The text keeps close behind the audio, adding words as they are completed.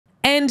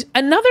And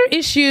another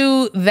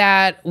issue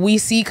that we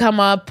see come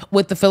up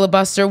with the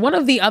filibuster, one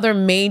of the other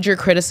major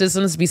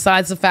criticisms,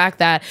 besides the fact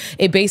that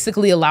it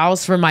basically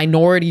allows for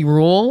minority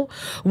rule,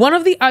 one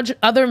of the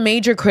other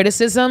major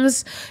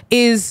criticisms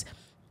is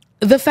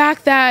the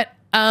fact that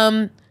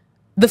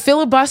the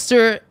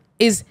filibuster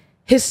is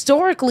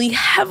historically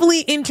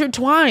heavily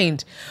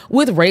intertwined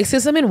with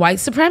racism and white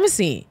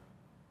supremacy.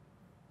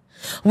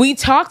 We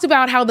talked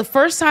about how the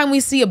first time we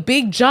see a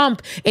big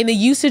jump in the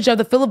usage of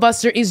the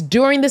filibuster is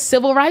during the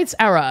civil rights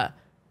era,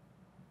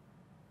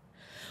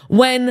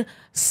 when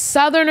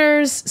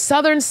Southern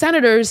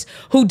senators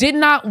who did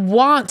not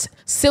want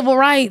civil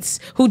rights,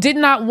 who did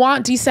not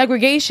want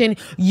desegregation,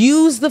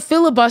 used the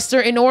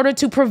filibuster in order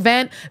to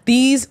prevent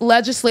these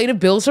legislative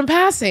bills from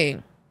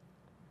passing.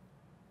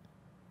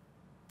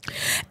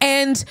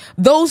 And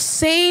those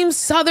same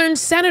Southern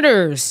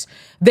senators,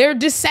 their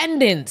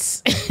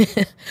descendants,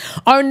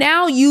 are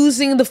now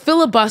using the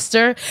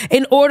filibuster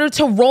in order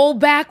to roll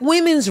back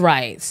women's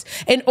rights,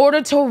 in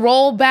order to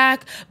roll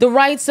back the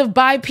rights of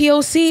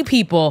BIPOC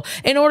people,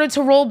 in order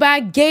to roll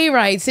back gay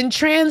rights and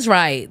trans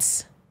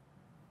rights.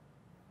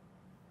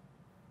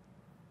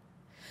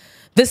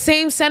 The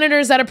same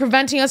senators that are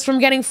preventing us from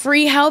getting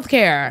free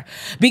healthcare,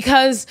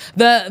 because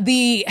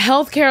the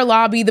healthcare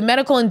lobby, the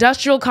medical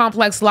industrial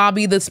complex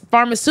lobby, the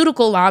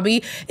pharmaceutical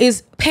lobby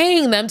is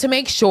paying them to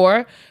make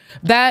sure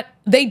that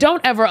they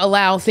don't ever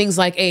allow things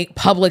like a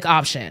public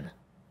option.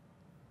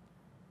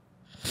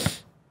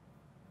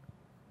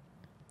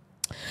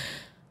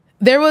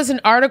 There was an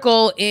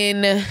article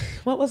in,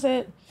 what was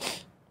it?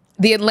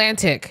 The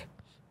Atlantic,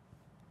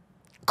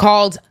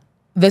 called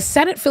 "The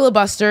Senate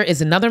Filibuster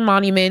is Another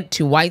Monument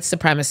to White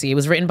Supremacy." It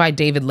was written by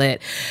David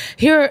Litt.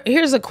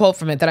 Here's a quote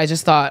from it that I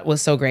just thought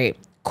was so great.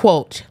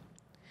 Quote,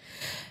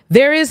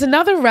 "There is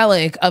another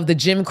relic of the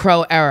Jim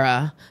Crow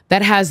era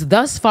that has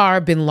thus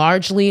far been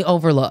largely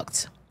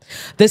overlooked.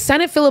 The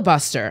Senate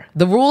filibuster,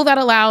 the rule that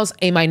allows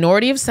a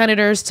minority of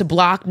senators to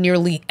block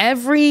nearly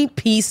every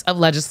piece of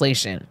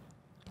legislation,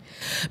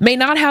 may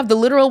not have the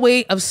literal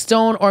weight of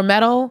stone or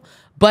metal,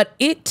 but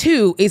it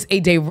too is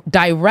a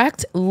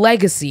direct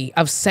legacy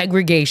of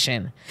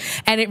segregation,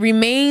 and it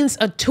remains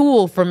a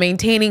tool for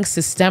maintaining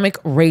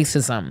systemic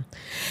racism.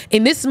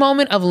 In this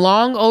moment of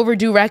long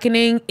overdue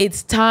reckoning,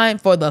 it's time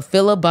for the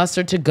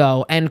filibuster to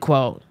go," end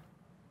quote.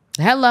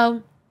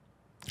 Hello.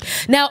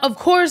 Now, of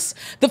course,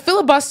 the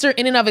filibuster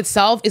in and of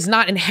itself is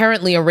not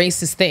inherently a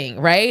racist thing,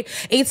 right?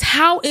 It's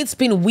how it's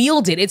been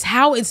wielded. It's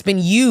how it's been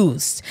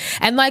used.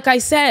 And like I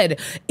said,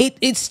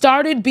 it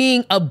started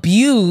being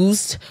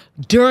abused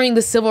during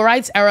the civil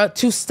rights era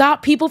to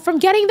stop people from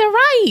getting their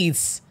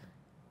rights.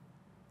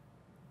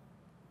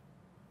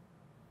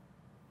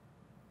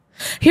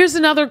 Here's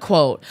another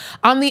quote.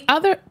 On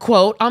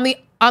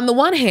the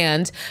one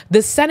hand,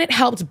 the Senate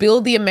helped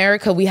build the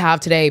America we have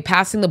today,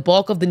 passing the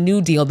bulk of the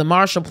New Deal, the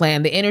Marshall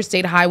Plan, the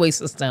interstate highway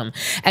system,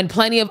 and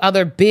plenty of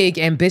other big,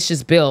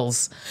 ambitious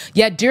bills.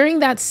 Yet during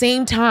that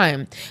same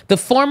time, the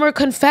former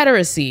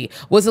Confederacy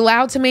was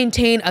allowed to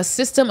maintain a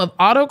system of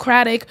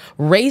autocratic,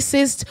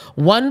 racist,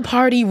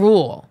 one-party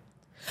rule.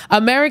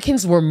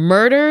 Americans were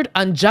murdered,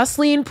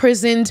 unjustly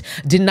imprisoned,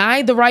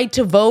 denied the right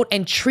to vote,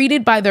 and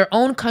treated by their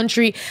own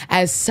country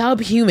as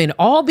subhuman,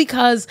 all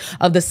because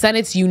of the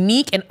Senate's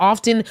unique and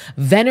often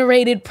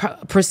venerated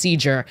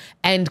procedure,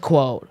 end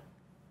quote.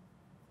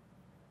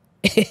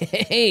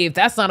 Hey, if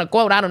that's not a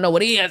quote, I don't know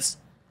what is.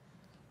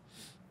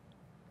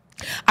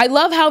 I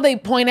love how they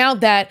point out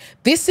that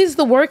this is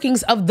the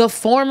workings of the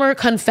former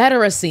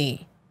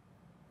Confederacy.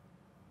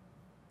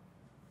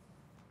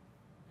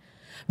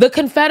 The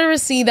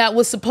Confederacy that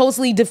was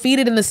supposedly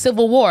defeated in the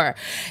Civil War.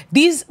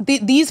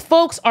 These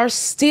folks are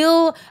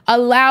still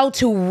allowed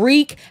to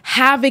wreak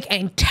havoc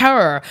and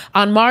terror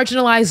on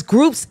marginalized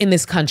groups in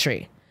this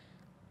country,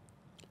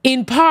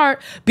 in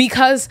part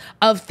because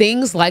of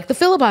things like the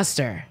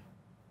filibuster.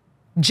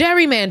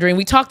 Gerrymandering,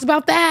 we talked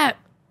about that.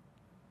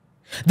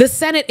 The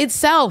Senate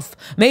itself.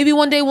 Maybe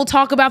one day we'll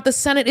talk about the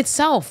Senate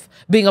itself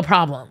being a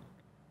problem.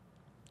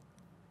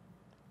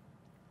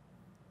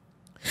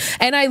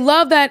 And I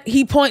love that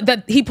he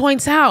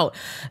points out,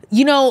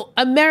 you know,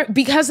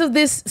 because of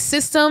this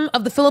system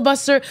of the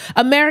filibuster,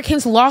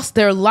 Americans lost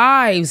their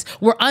lives,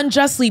 were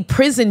unjustly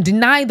imprisoned,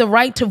 denied the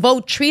right to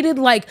vote, treated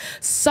like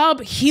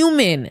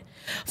subhuman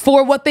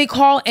for what they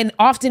call an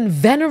often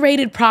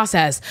venerated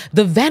process.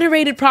 The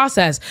venerated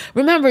process.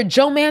 Remember,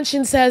 Joe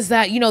Manchin says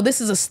that, you know,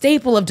 this is a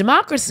staple of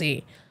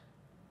democracy.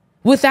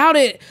 Without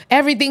it,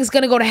 everything's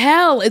going to go to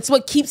hell. It's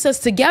what keeps us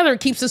together,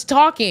 keeps us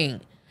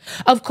talking.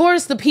 Of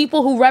course, the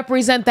people who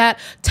represent that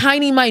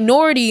tiny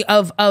minority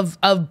of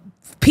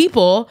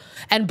people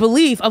and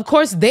belief, of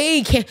course,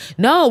 they can't.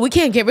 No, we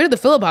can't get rid of the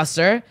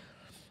filibuster,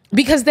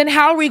 because then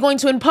how are we going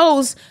to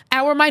impose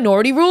our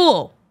minority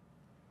rule?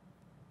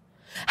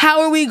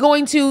 How are we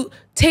going to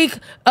take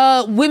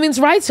women's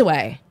rights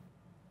away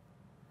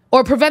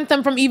or prevent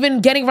them from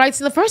even getting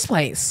rights in the first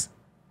place?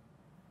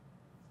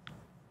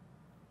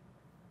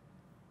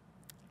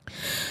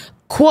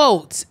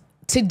 Quote,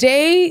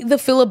 Today, the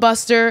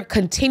filibuster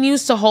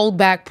continues to hold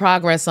back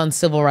progress on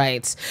civil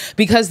rights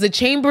because the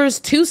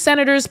chamber's 2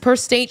 senators per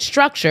state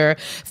structure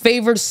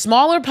favored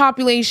smaller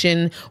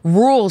population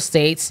rural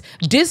states,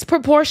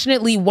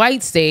 disproportionately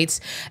white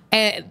states,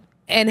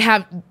 and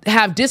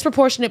have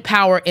disproportionate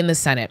power in the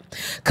Senate.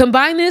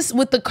 Combine this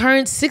with the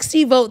current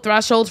 60 vote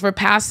threshold for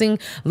passing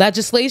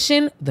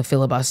legislation, the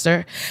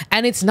filibuster,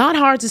 and it's not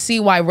hard to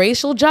see why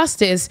racial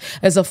justice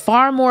is a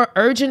far more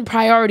urgent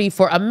priority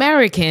for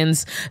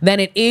Americans than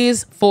it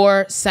is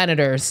for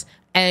senators.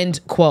 End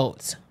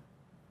quote.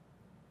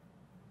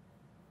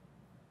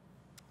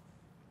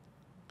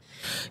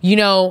 You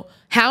know,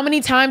 how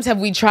many times have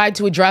we tried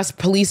to address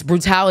police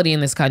brutality in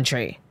this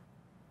country?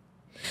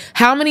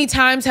 How many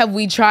times have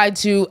we tried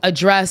to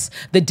address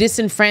the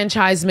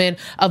disenfranchisement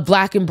of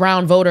Black and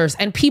brown voters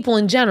and people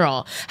in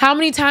general? How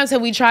many times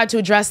have we tried to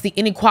address the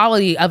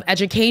inequality of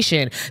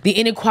education, the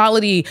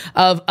inequality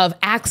of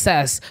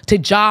access to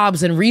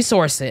jobs and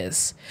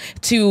resources,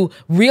 to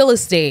real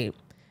estate,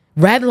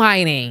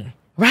 redlining,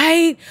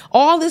 right?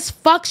 All this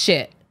fuck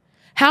shit.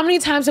 How many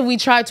times have we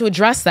tried to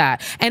address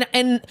that?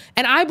 And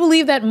I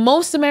believe that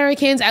most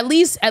Americans, at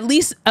least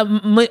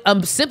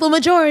a simple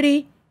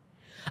majority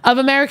of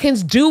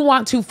Americans, do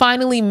want to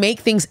finally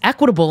make things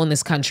equitable in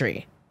this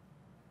country.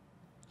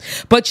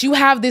 But you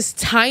have this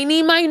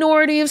tiny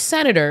minority of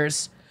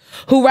senators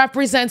who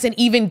represents an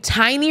even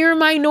tinier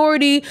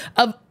minority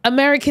of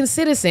American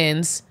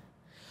citizens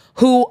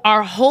who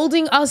are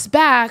holding us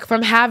back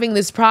from having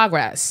this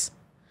progress.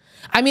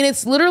 I mean,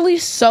 it's literally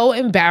so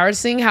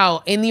embarrassing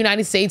how in the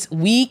United States,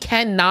 we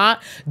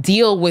cannot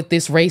deal with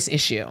this race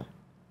issue.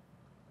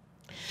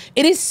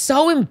 It is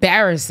so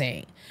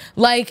embarrassing.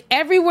 Like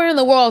everywhere in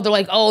the world, they're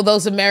like, oh,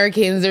 those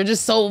Americans, they're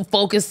just so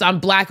focused on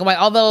black and white.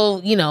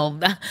 Although, you know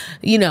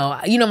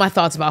my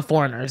thoughts about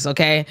foreigners,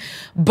 okay?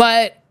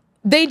 But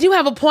they do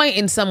have a point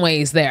in some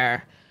ways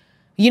there,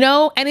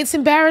 and it's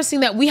embarrassing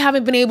that we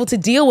haven't been able to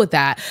deal with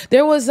that.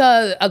 There was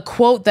a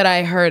quote that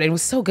I heard. It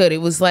was so good.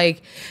 It was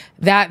like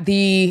that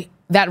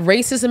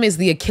racism is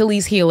the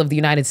Achilles heel of the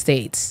United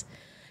States.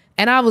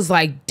 And I was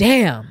like,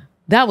 damn,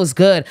 that was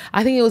good.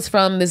 I think it was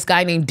from this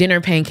guy named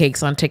Dinner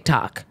Pancakes on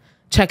TikTok.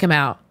 Check him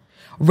out.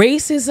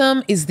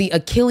 Racism is the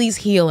Achilles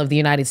heel of the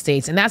United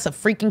States, and that's a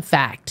freaking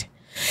fact.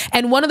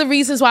 And one of the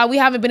reasons why we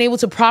haven't been able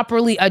to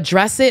properly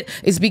address it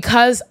is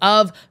because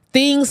of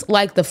things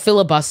like the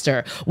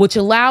filibuster, which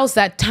allows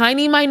that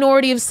tiny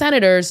minority of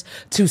senators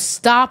to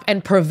stop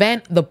and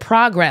prevent the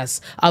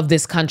progress of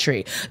this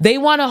country. They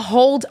want to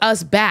hold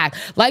us back.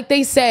 Like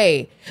they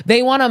say,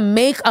 they want to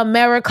make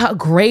America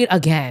great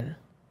again.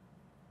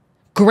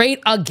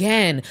 Great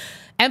again.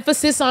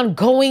 Emphasis on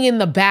going in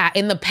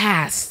the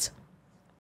past.